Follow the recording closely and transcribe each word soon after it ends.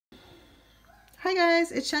Hi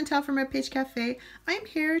guys, it's Chantale from Lepage Cafe. I'm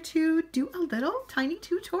here to do a little tiny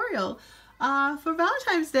tutorial for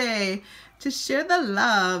Valentine's Day to share the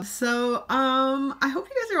love. So I hope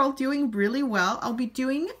you guys are all doing really well. I'll be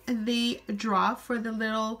doing the draw for the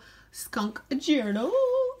little skunk journal.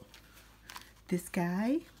 This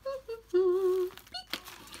guy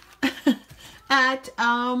at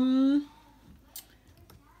 1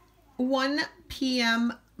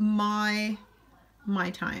 p.m. my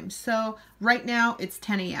time. So right now it's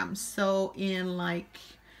 10 a.m. So in like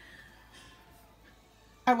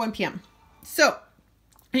at 1 p.m. So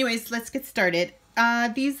anyways, let's get started.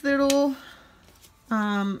 These little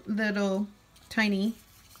tiny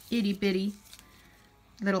itty bitty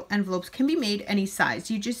little envelopes can be made any size.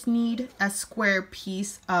 You just need a square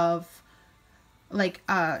piece of like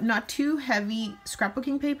not too heavy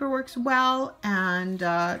scrapbooking paper works well, and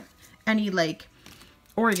any like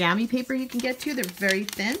origami paper you can get to. They're very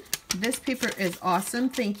thin. This paper is awesome.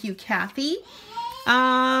 Thank you, Kathy.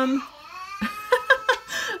 Oh,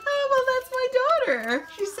 well, that's my daughter.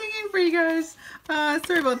 She's singing for you guys.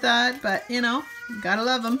 Sorry about that, but you know, you gotta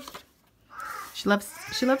love them. She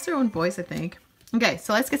loves her own voice, I think. Okay,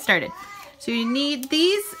 so let's get started. So you need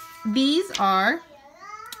these. These are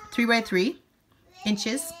 3 by 3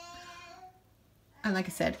 inches. And like I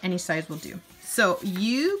said, any size will do. So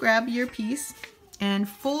you grab your piece and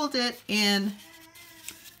fold it in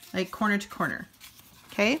like corner to corner,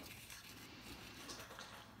 okay?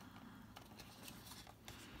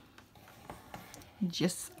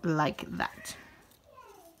 Just like that,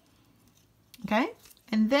 okay?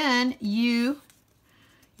 And then you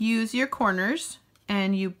use your corners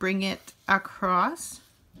and you bring it across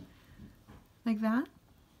like that.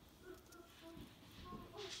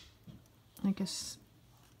 I guess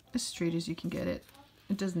as straight as you can get it.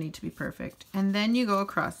 It doesn't need to be perfect. And then you go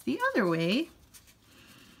across the other way.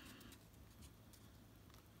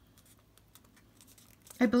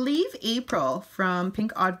 I believe April from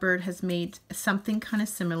Pink Oddbird has made something kind of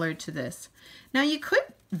similar to this. Now you could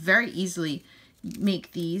very easily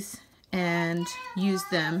make these and use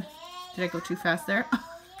them, did I go too fast there?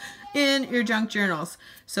 In your junk journals.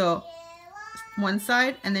 So one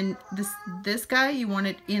side, and then this guy, you want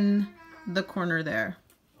it in the corner there.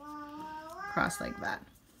 Cross like that,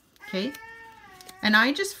 okay? And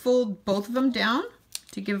I just fold both of them down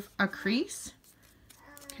to give a crease,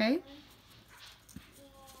 okay?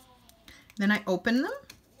 Then I open them.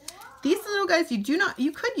 These little guys, you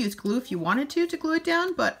could use glue if you wanted to glue it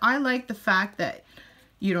down, but I like the fact that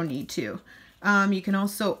you don't need to. You can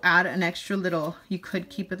also add an extra little, you could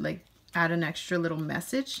keep it like, add an extra little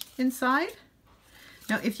message inside.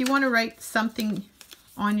 Now, if you want to write something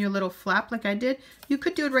on your little flap like I did, you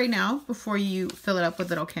could do it right now before you fill it up with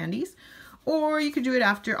little candies, or you could do it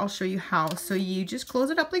after. I'll show you how. So you just close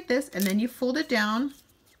it up like this, and then you fold it down.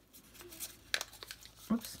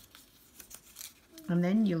 Oops. And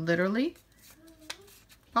then you literally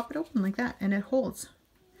pop it open like that, and it holds.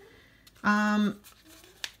 And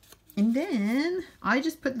then I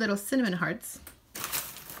just put little cinnamon hearts.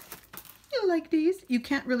 You like these? You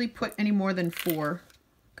can't really put any more than 4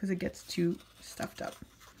 because it gets too stuffed up.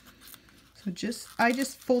 So I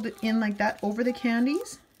just fold it in like that over the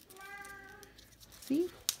candies. See?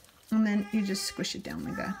 And then you just squish it down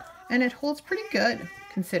like that. And it holds pretty good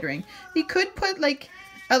considering. You could put like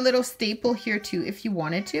a little staple here too if you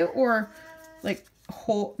wanted to, or like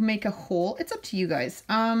make a hole. It's up to you guys.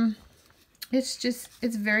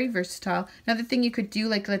 It's very versatile. Another thing you could do,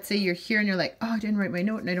 like let's say you're here and you're like, oh, I didn't write my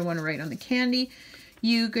note and I don't want to write on the candy.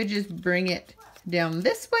 You could just bring it down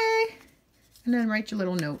this way and then write your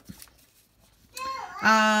little note.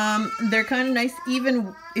 They're kind of nice.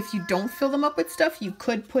 Even if you don't fill them up with stuff, you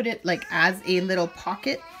could put it like as a little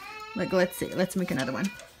pocket. Like let's make another one.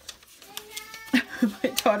 My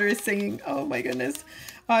daughter is singing. Oh my goodness.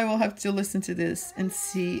 I will have to listen to this and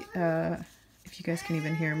see if you guys can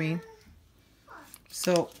even hear me.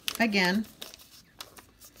 So again,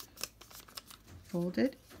 fold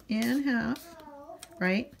it in half,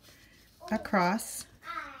 right? Across.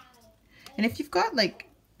 And if you've got like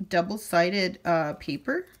double-sided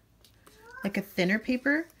paper, like a thinner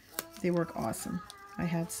paper, they work awesome. I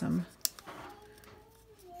had some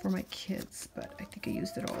for my kids, but I think I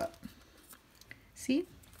used it all up. See?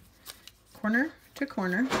 Corner to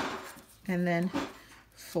corner, and then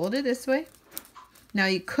fold it this way. Now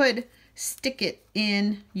you could stick it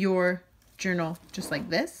in your journal just like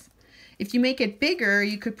this. If you make it bigger,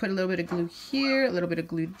 you could put a little bit of glue here, a little bit of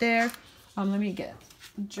glue there. Let me get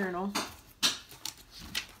a journal.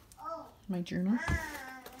 My journal.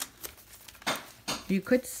 You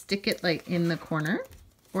could stick it like in the corner,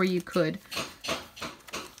 or you could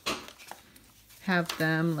have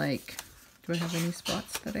them like, do I have any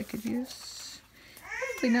spots that I could use?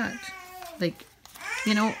 Probably not. Like,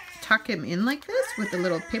 you know, tuck him in like this with a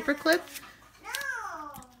little paper clip.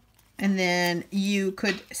 And then you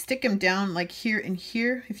could stick him down like here and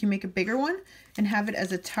here if you make a bigger one, and have it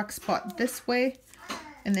as a tuck spot this way.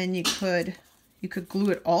 And then you could glue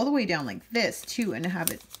it all the way down like this too, and have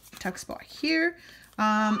it tuck spot here.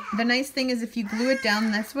 The nice thing is if you glue it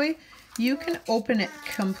down this way, you can open it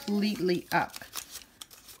completely up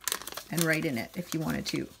and write in it if you wanted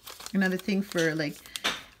to. Another thing for like,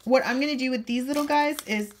 what I'm going to do with these little guys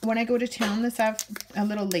is when I go to town a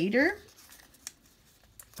little later,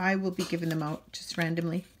 I will be giving them out just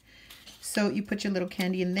randomly. So you put your little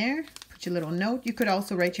candy in there, put your little note. You could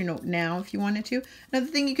also write your note now if you wanted to. Another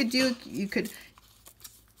thing you could do, you could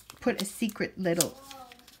put a secret little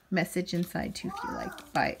message inside too if you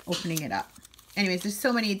like, by opening it up. Anyways, there's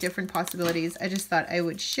so many different possibilities. I just thought I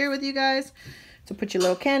would share with you guys. So put your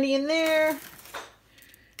little candy in there.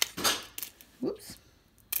 Whoops.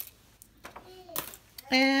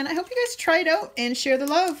 And I hope you guys try it out and share the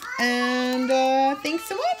love. And thanks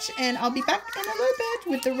so much. And I'll be back in a little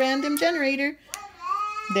bit with the random generator.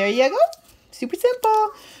 There you go. Super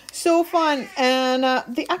simple. So fun. And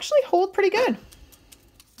they actually hold pretty good.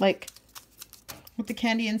 Like with the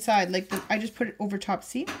candy inside. Like I just put it over top.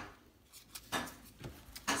 See?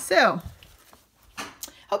 So,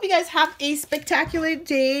 hope you guys have a spectacular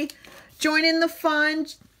day. Join in the fun.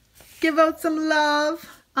 Give out some love.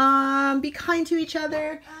 Be kind to each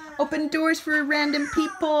other. Open doors for random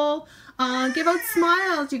people. Give out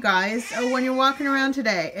smiles, you guys, when you're walking around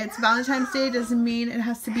today. It's Valentine's Day. Doesn't mean it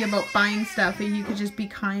has to be about buying stuff. You could just be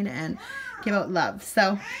kind and give out love.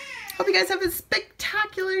 So, hope you guys have a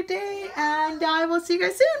spectacular day. And I will see you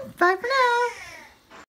guys soon. Bye for now.